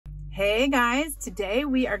Hey guys, today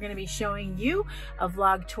we are going to be showing you a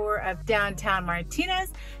vlog tour of downtown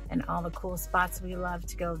Martinez and all the cool spots we love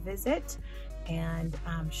to go visit and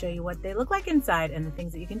show you what they look like inside and the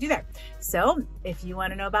things that you can do there. So if you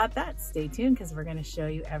want to know about that, stay tuned because we're going to show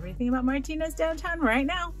you everything about Martinez downtown right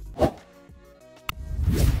now.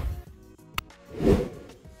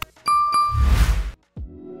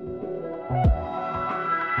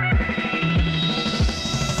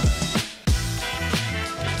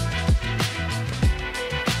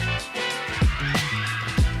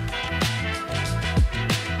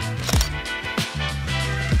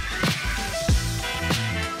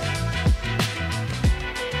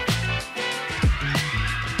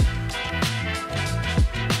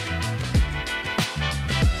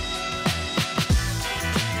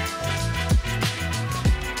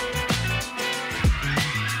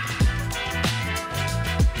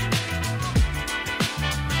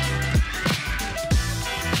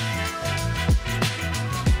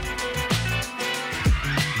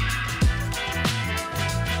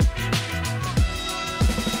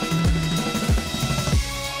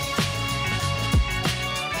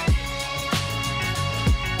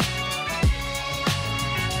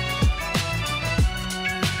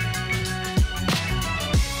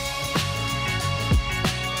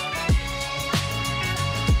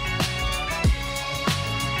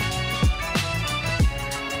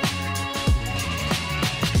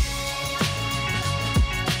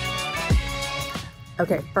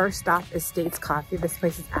 Okay, first stop is States Coffee. This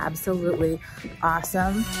place is absolutely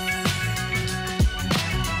awesome.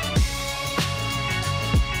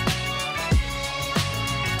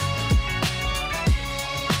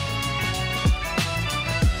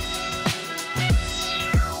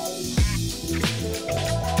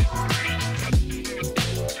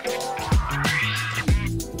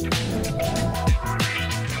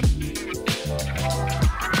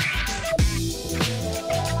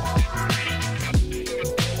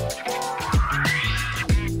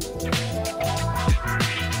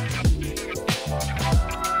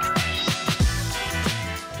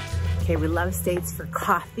 Okay, we love States for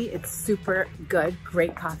coffee. It's super good,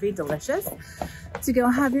 great coffee, delicious. To go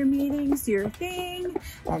have your meetings, do your thing.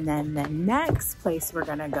 And then the next place we're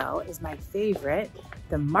gonna go is my favorite,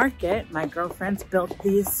 the market. My girlfriends built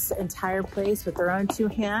this entire place with their own two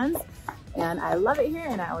hands. And I love it here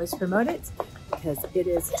and I always promote it because it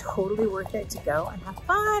is totally worth it to go and have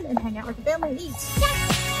fun and hang out with the family and eat.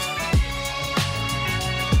 Yes!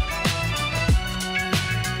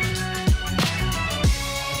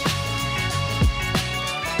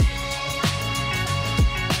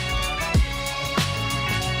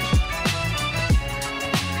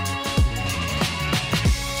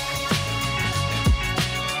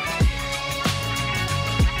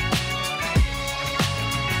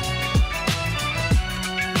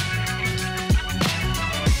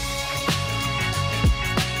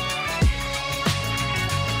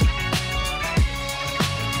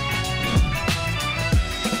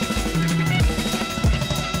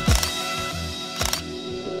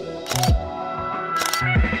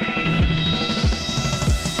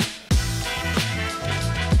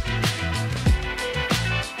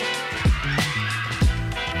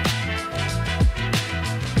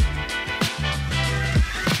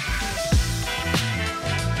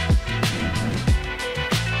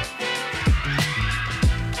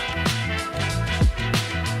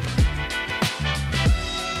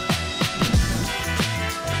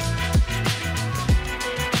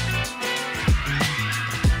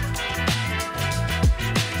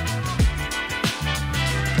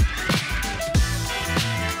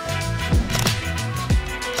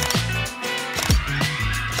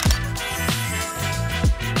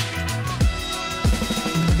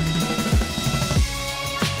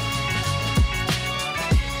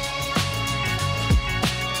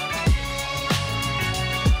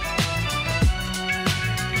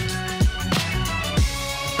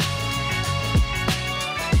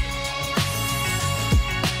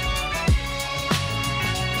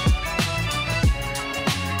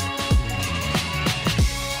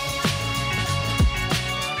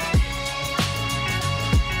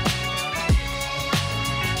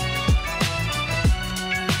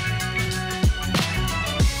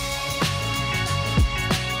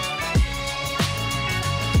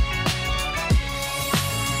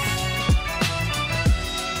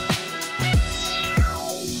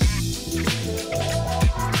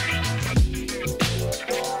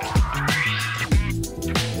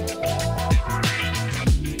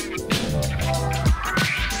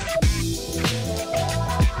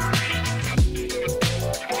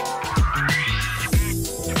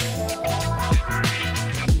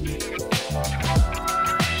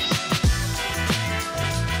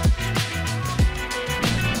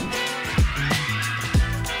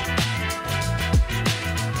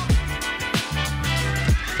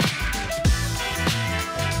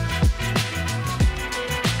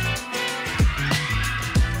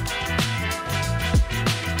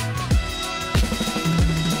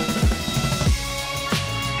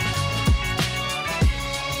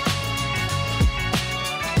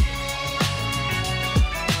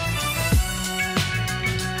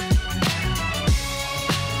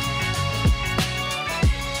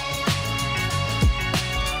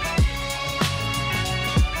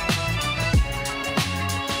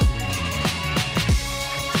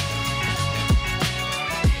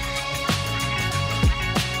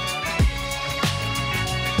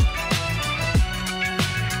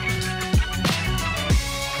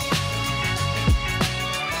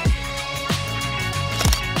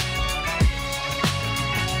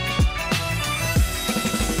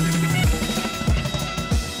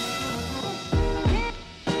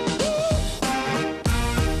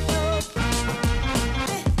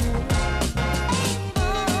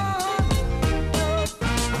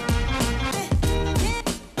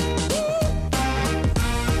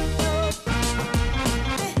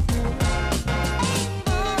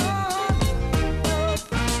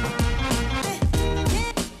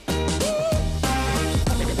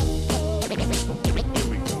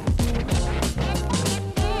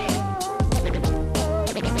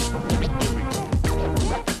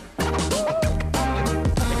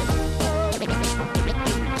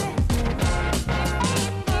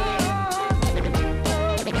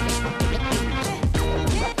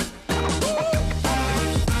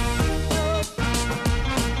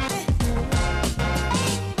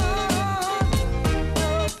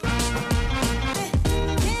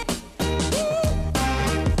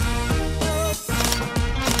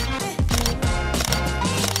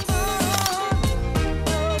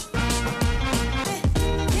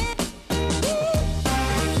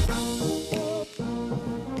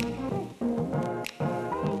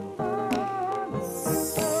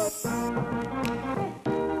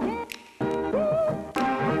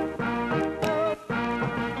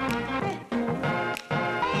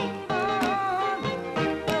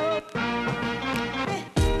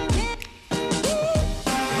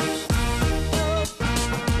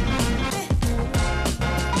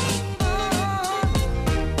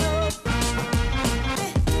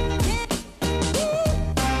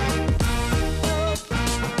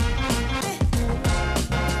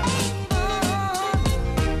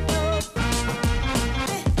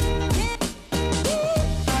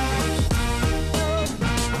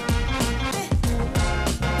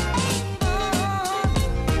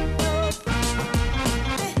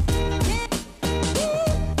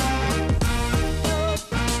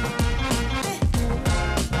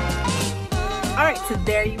 So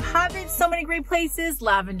there you have it. So many great places.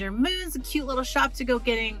 Lavender Moon's a cute little shop to go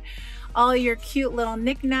getting all your cute little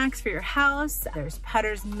knickknacks for your house. There's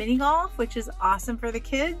Putter's Mini Golf, which is awesome for the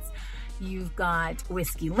kids. You've got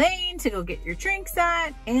Whiskey Lane to go get your drinks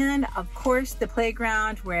at. And of course, the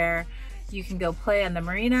playground where you can go play on the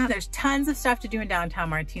marina. There's tons of stuff to do in downtown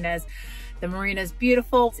Martinez. The marina is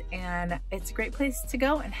beautiful and it's a great place to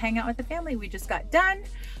go and hang out with the family. We just got done.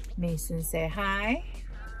 Mason, say hi.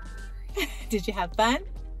 Did you have fun?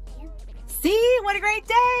 Yeah. See, what a great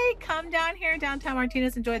day. Come down here, downtown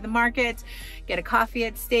Martinez, enjoy the market, get a coffee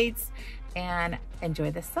at States, and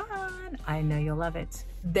enjoy the sun. I know you'll love it.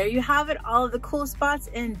 There you have it, all of the cool spots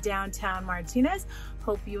in downtown Martinez.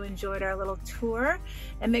 Hope you enjoyed our little tour,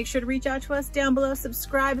 and make sure to reach out to us down below.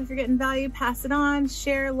 Subscribe if you're getting value, pass it on,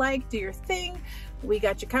 share, like, do your thing. We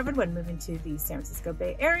got you covered when moving to the San Francisco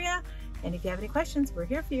Bay Area. And if you have any questions, we're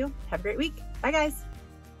here for you. Have a great week. Bye guys.